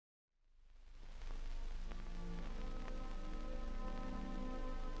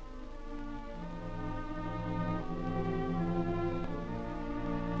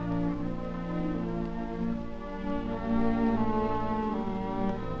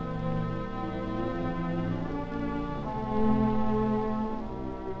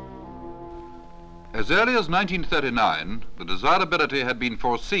As early as 1939, the desirability had been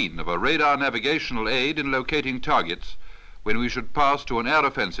foreseen of a radar navigational aid in locating targets when we should pass to an air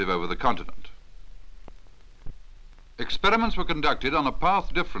offensive over the continent. Experiments were conducted on a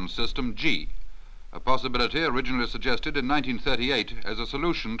path difference system G, a possibility originally suggested in 1938 as a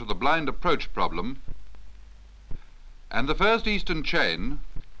solution to the blind approach problem, and the first eastern chain,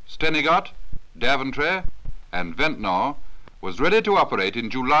 Stenigott, Daventry and Ventnor, was ready to operate in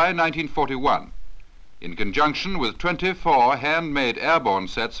July 1941 in conjunction with 24 handmade airborne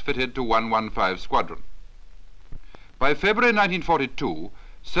sets fitted to 115 Squadron. By February 1942,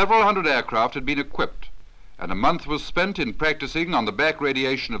 several hundred aircraft had been equipped, and a month was spent in practicing on the back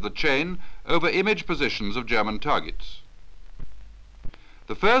radiation of the chain over image positions of German targets.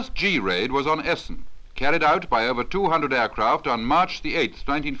 The first G raid was on Essen, carried out by over 200 aircraft on March the 8th,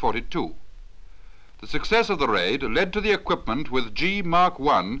 1942. The success of the raid led to the equipment with G Mark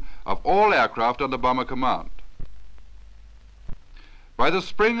I of all aircraft under Bomber Command. By the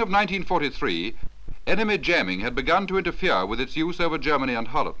spring of 1943, enemy jamming had begun to interfere with its use over Germany and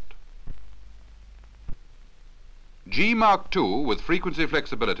Holland. G Mark II with frequency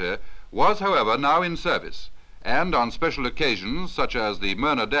flexibility was, however, now in service, and on special occasions, such as the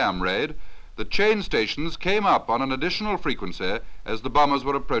Myrna Dam raid, the chain stations came up on an additional frequency as the bombers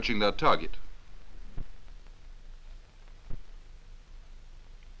were approaching their target.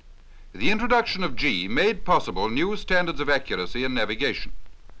 The introduction of G made possible new standards of accuracy in navigation.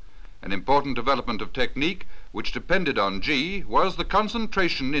 An important development of technique which depended on G was the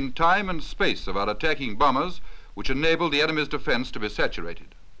concentration in time and space of our attacking bombers, which enabled the enemy's defense to be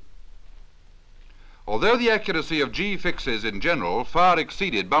saturated. Although the accuracy of G fixes in general far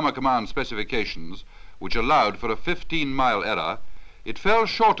exceeded Bomber Command specifications, which allowed for a 15-mile error, it fell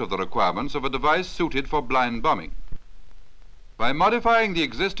short of the requirements of a device suited for blind bombing. By modifying the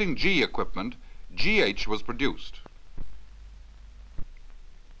existing G equipment, GH was produced.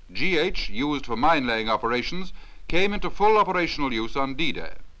 GH, used for mine-laying operations, came into full operational use on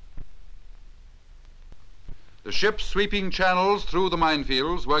D-Day. The ships sweeping channels through the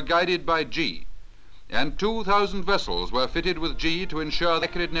minefields were guided by G, and 2,000 vessels were fitted with G to ensure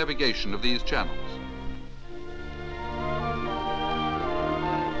accurate navigation of these channels.